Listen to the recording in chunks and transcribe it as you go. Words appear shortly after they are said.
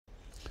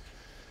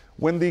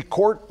When the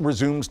court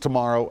resumes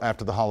tomorrow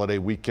after the holiday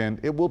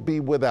weekend, it will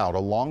be without a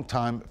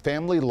longtime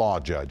family law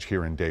judge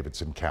here in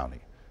Davidson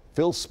County.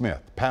 Phil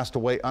Smith passed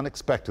away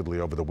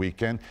unexpectedly over the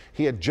weekend.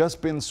 He had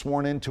just been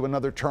sworn into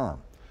another term.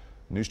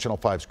 News Channel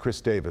 5's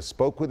Chris Davis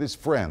spoke with his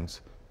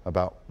friends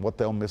about what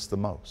they'll miss the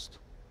most.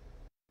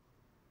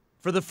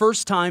 For the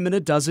first time in a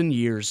dozen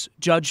years,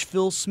 Judge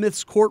Phil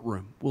Smith's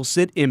courtroom will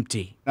sit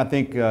empty. I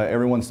think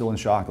everyone's still in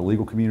shock. The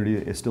legal community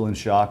is still in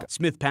shock.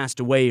 Smith passed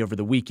away over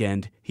the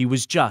weekend. He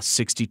was just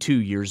 62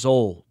 years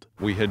old.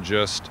 We had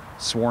just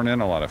sworn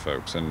in a lot of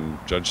folks, and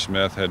Judge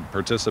Smith had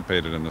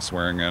participated in the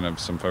swearing in of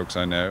some folks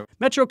I know.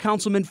 Metro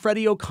Councilman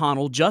Freddie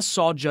O'Connell just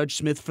saw Judge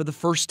Smith for the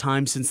first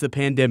time since the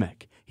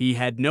pandemic. He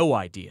had no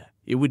idea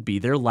it would be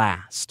their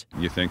last.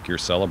 You think you're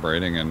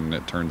celebrating, and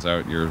it turns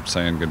out you're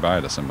saying goodbye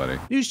to somebody.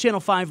 News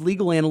Channel 5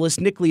 legal analyst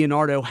Nick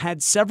Leonardo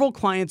had several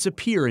clients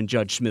appear in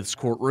Judge Smith's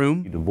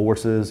courtroom.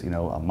 Divorces,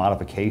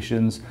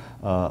 modifications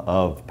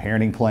of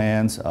parenting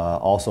plans,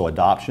 also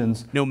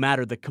adoptions. No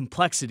matter the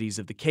complexities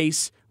of the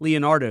case,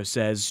 Leonardo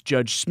says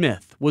Judge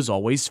Smith was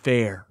always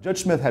fair.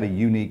 Judge Smith had a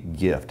unique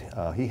gift.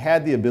 He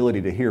had the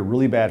ability to hear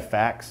really bad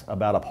facts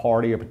about a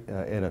party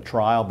at a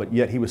trial, but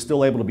yet he was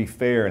still able to be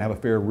fair and have a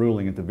fair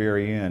ruling at the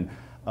very end.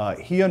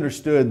 He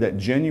understood that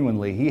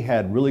genuinely he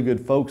had really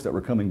good folks that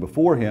were coming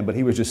before him, but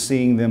he was just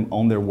seeing them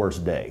on their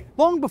worst day.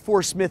 Long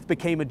before Smith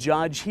became a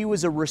judge, he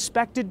was a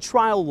respected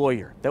trial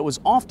lawyer that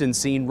was often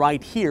seen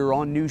right here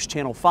on News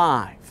Channel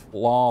 5.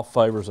 Law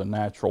favors a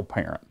natural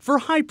parent. For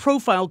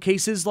high-profile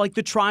cases like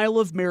the trial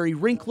of Mary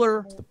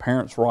Winkler, The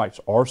parent's rights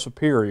are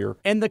superior.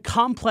 And the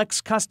complex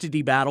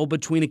custody battle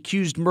between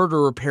accused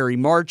murderer Perry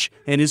March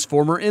and his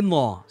former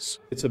in-laws.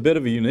 It's a bit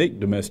of a unique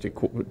domestic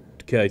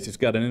case. It's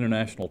got an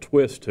international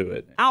twist to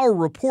it. Our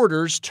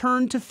reporters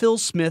turned to Phil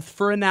Smith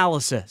for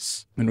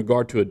analysis. In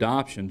regard to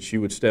adoption, she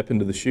would step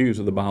into the shoes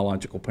of the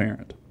biological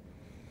parent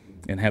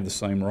and have the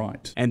same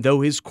rights. And though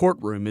his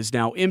courtroom is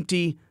now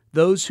empty,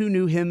 those who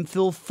knew him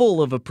feel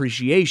full of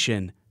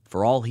appreciation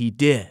for all he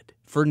did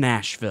for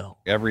Nashville.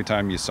 Every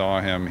time you saw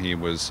him, he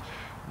was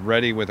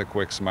ready with a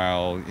quick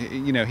smile.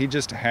 He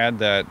just had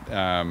that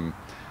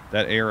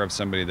air of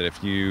somebody that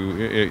if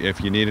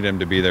you needed him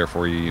to be there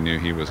for you, you knew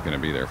he was going to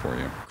be there for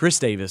you. Chris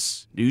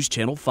Davis, News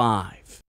Channel 5.